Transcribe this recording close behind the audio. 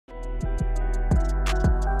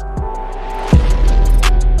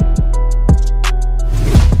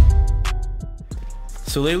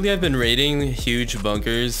So lately I've been raiding huge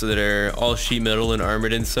bunkers that are all sheet metal and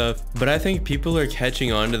armored and stuff, but I think people are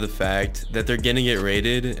catching on to the fact that they're gonna get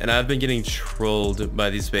raided, and I've been getting trolled by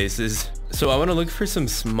these bases. So I want to look for some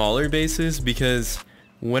smaller bases, because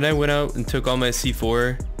when I went out and took all my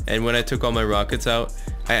C4 and when I took all my rockets out,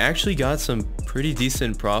 I actually got some pretty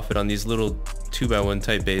decent profit on these little 2x1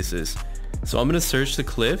 type bases. So I'm gonna search the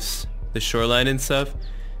cliffs, the shoreline and stuff,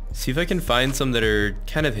 see if I can find some that are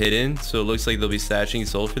kind of hidden, so it looks like they'll be stashing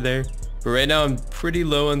sulfur there. But right now I'm pretty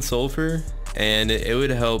low on sulfur, and it would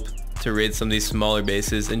help to raid some of these smaller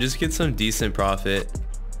bases and just get some decent profit.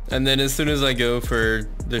 And then as soon as I go for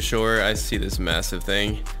the shore, I see this massive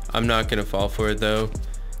thing. I'm not gonna fall for it though.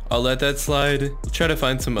 I'll let that slide. We'll try to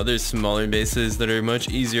find some other smaller bases that are much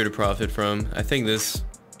easier to profit from. I think this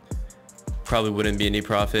probably wouldn't be any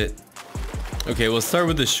profit. Okay, we'll start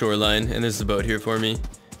with the shoreline, and there's a boat here for me.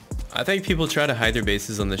 I think people try to hide their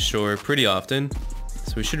bases on the shore pretty often,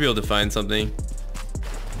 so we should be able to find something.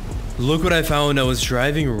 Look what I found. I was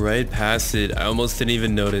driving right past it. I almost didn't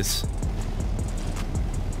even notice.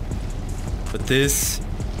 But this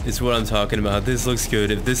is what I'm talking about. This looks good.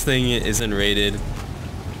 If this thing isn't rated,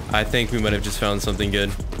 I think we might have just found something good.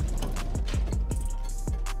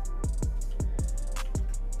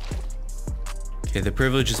 Okay, the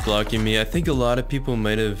privilege is blocking me. I think a lot of people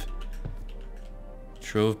might have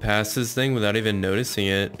drove past this thing without even noticing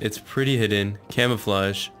it. It's pretty hidden.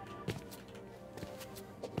 Camouflage.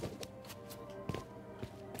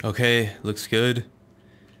 Okay, looks good.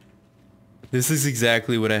 This is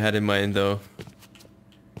exactly what I had in mind though.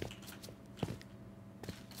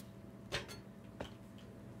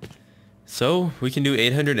 So we can do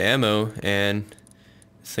 800 ammo and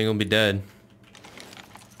this thing will be dead.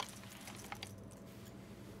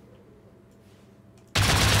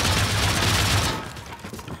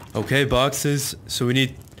 Okay, boxes. So we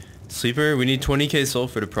need sleeper. We need 20k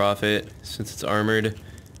sulfur to profit since it's armored.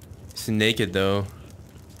 It's naked though.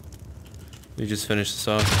 We just finished this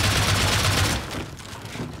off.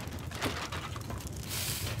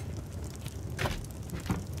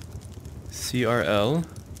 CRL.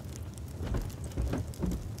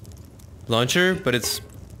 Launcher, but it's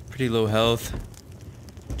pretty low health.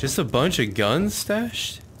 Just a bunch of guns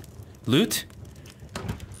stashed. Loot.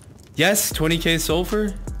 Yes, 20k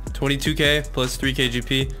sulfur. 22k plus 3k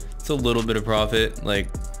GP. It's a little bit of profit,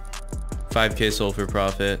 like 5k sulfur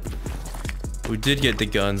profit. We did get the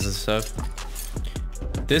guns and stuff.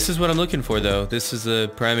 This is what I'm looking for though. This is a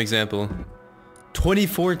prime example.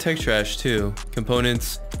 24 tech trash too.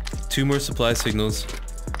 Components, 2 more supply signals.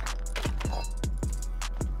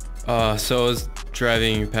 So I was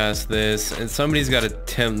driving past this and somebody's got to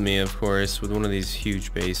tempt me, of course, with one of these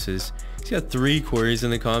huge bases. He's got 3 quarries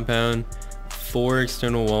in the compound, 4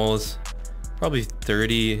 external walls, probably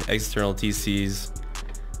 30 external TCs.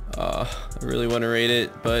 I really want to raid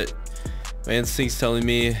it, but my instinct's telling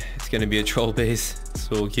me it's going to be a troll base.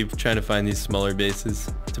 So we'll keep trying to find these smaller bases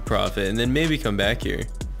to profit and then maybe come back here.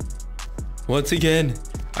 Once again,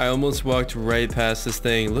 I almost walked right past this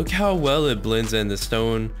thing. Look how well it blends in, the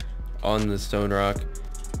stone on the stone rock.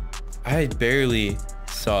 I barely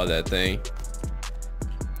saw that thing.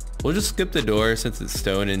 We'll just skip the door since it's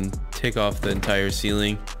stone and take off the entire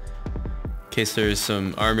ceiling in case there's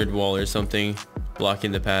some armored wall or something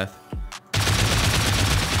blocking the path.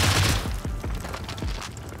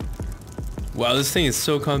 Wow, this thing is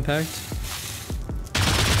so compact.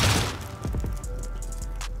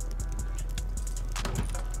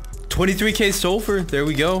 $23k sulfur, there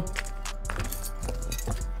we go.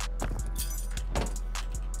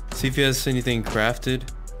 See if he has anything crafted.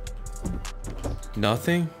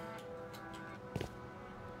 Nothing.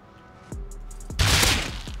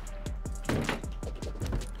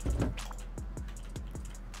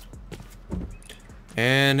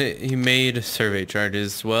 And he made survey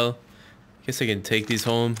charges. Well, guess I can take these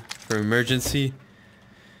home for emergency.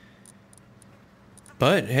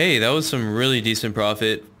 But hey, that was some really decent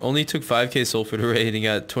profit. Only took 5k sulfur to raid and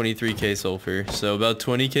got 23k sulfur. So about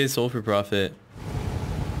 20k sulfur profit.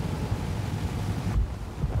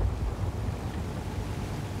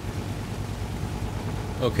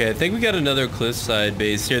 Okay, I think we got another cliffside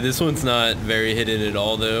base here. This one's not very hidden at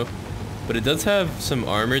all though. But it does have some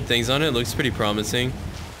armored things on it. It looks pretty promising.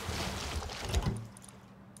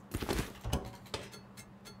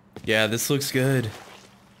 Yeah, this looks good.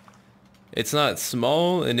 It's not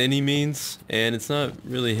small in any means, and it's not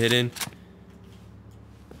really hidden.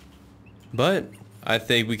 But I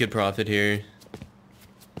think we could profit here.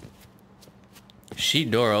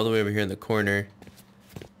 Sheet door all the way over here in the corner.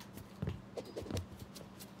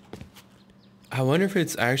 I wonder if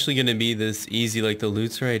it's actually going to be this easy like the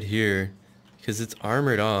loot's right here. because it's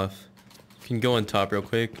armored off. You can go on top real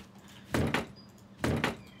quick.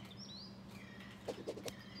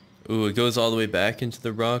 Ooh, it goes all the way back into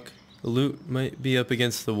the rock. The loot might be up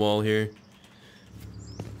against the wall here.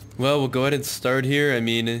 Well, we'll go ahead and start here. I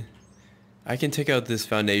mean, I can take out this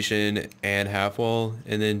foundation and half wall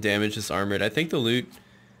and then damage this armored. I think the loot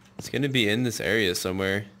is going to be in this area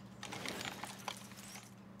somewhere.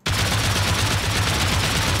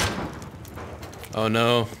 Oh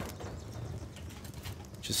no.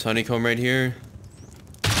 Just honeycomb right here.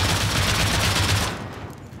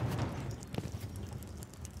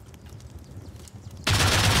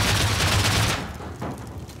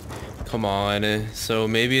 Come on. So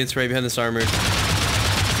maybe it's right behind this armor.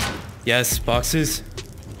 Yes, boxes.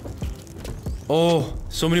 Oh,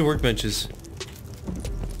 so many workbenches.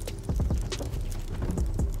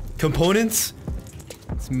 Components?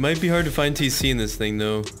 It might be hard to find TC in this thing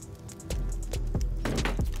though.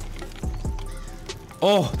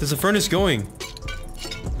 Oh, there's a furnace going.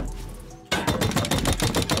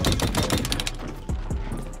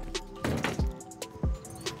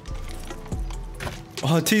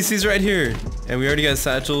 Oh, TC's right here. And we already got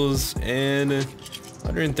satchels and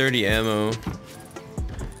 130 ammo.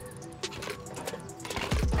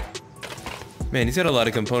 Man, he's got a lot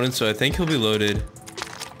of components, so I think he'll be loaded.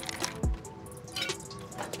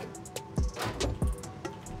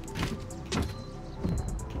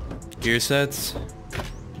 Gear sets.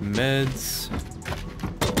 Meds.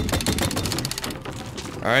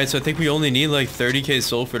 Alright, so I think we only need like 30k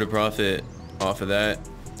sulfur to profit off of that.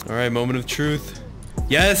 Alright, moment of truth.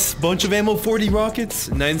 Yes! Bunch of ammo, 40 rockets,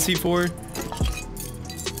 9C4.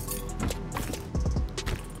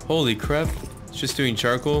 Holy crap. It's just doing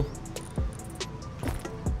charcoal.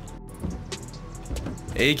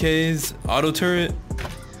 AKs, auto turret.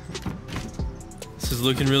 This is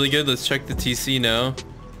looking really good. Let's check the TC now.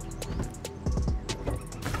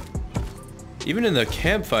 Even in the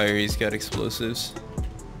campfire, he's got explosives.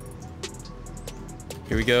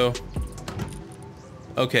 Here we go.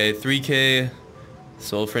 Okay, 3k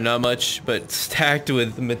sulfur, not much, but stacked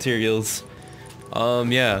with materials.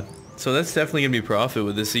 Yeah. So that's definitely gonna be profit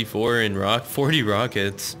with the C4 and 40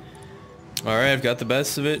 rockets. Alright, I've got the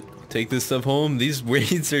best of it. Take this stuff home. These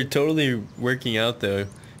raids are totally working out though.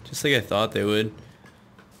 Just like I thought they would.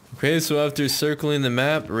 Okay, so after circling the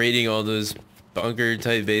map, raiding all those bunker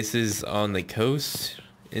type bases on the coast,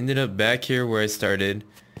 ended up back here where I started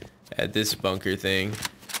at this bunker thing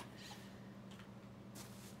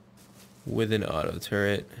with an auto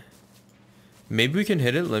turret. Maybe we can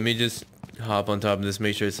hit it. Let me just hop on top of this,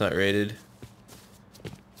 make sure it's not raided.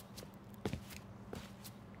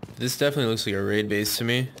 This definitely looks like a raid base to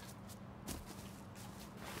me.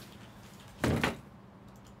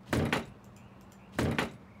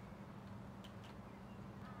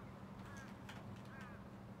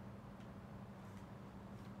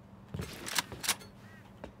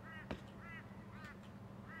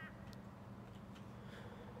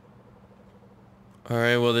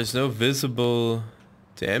 Alright, well there's no visible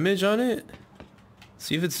damage on it.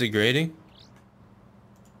 See if it's degrading.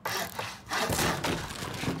 Well,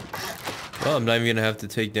 I'm not even gonna have to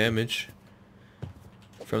take damage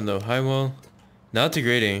from the high wall. Not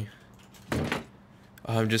degrading. Oh,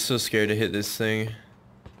 I'm just so scared to hit this thing.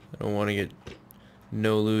 I don't want to get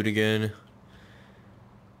no loot again.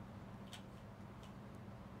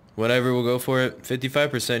 Whatever, we'll go for it.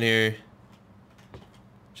 55% here.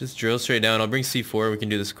 Just drill straight down. I'll bring C4. We can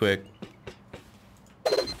do this quick.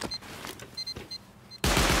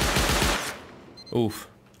 Oof.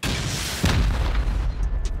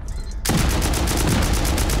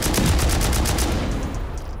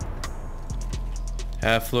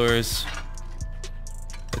 Half floors.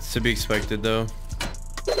 It's to be expected though.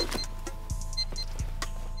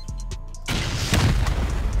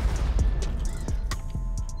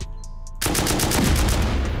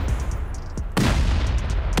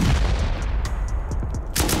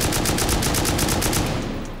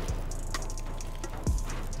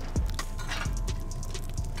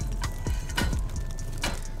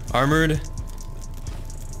 Armored.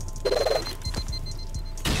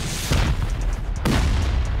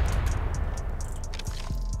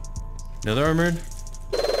 Another armored.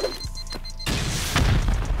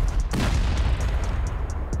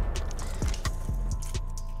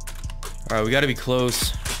 Alright, we gotta be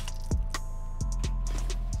close.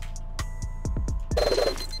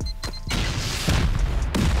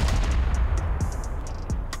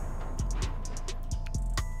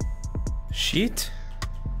 Sheet?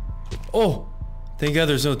 Oh! Thank God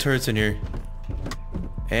there's no turrets in here.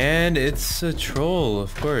 And it's a troll,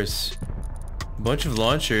 of course. A bunch of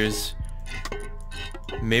launchers.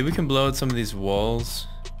 Maybe we can blow out some of these walls.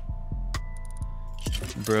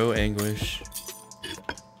 Bro, anguish.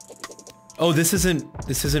 Oh, this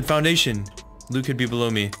isn't foundation. Loot could be below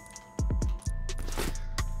me.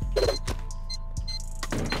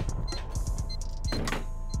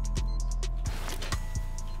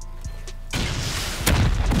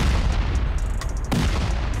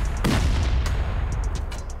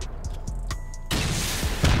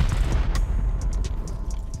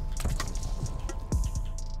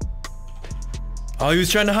 Oh, he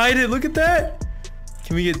was trying to hide it. Look at that.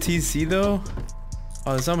 Can we get TC though?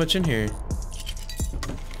 Oh, there's not much in here.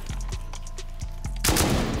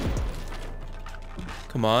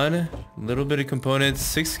 Come on. A little bit of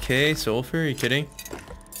components. 6k sulfur. Are you kidding?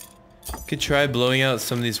 Could try blowing out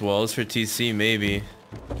some of these walls for TC, maybe.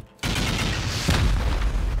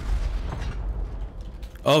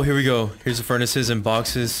 Oh, here we go. Here's the furnaces and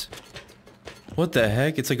boxes. What the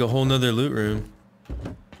heck? It's like a whole nother loot room.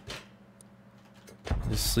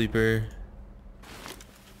 The sleeper.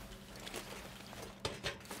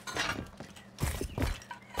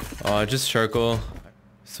 Oh, just charcoal.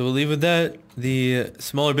 So we'll leave with that. The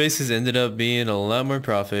smaller bases ended up being a lot more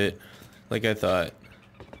profit, like I thought.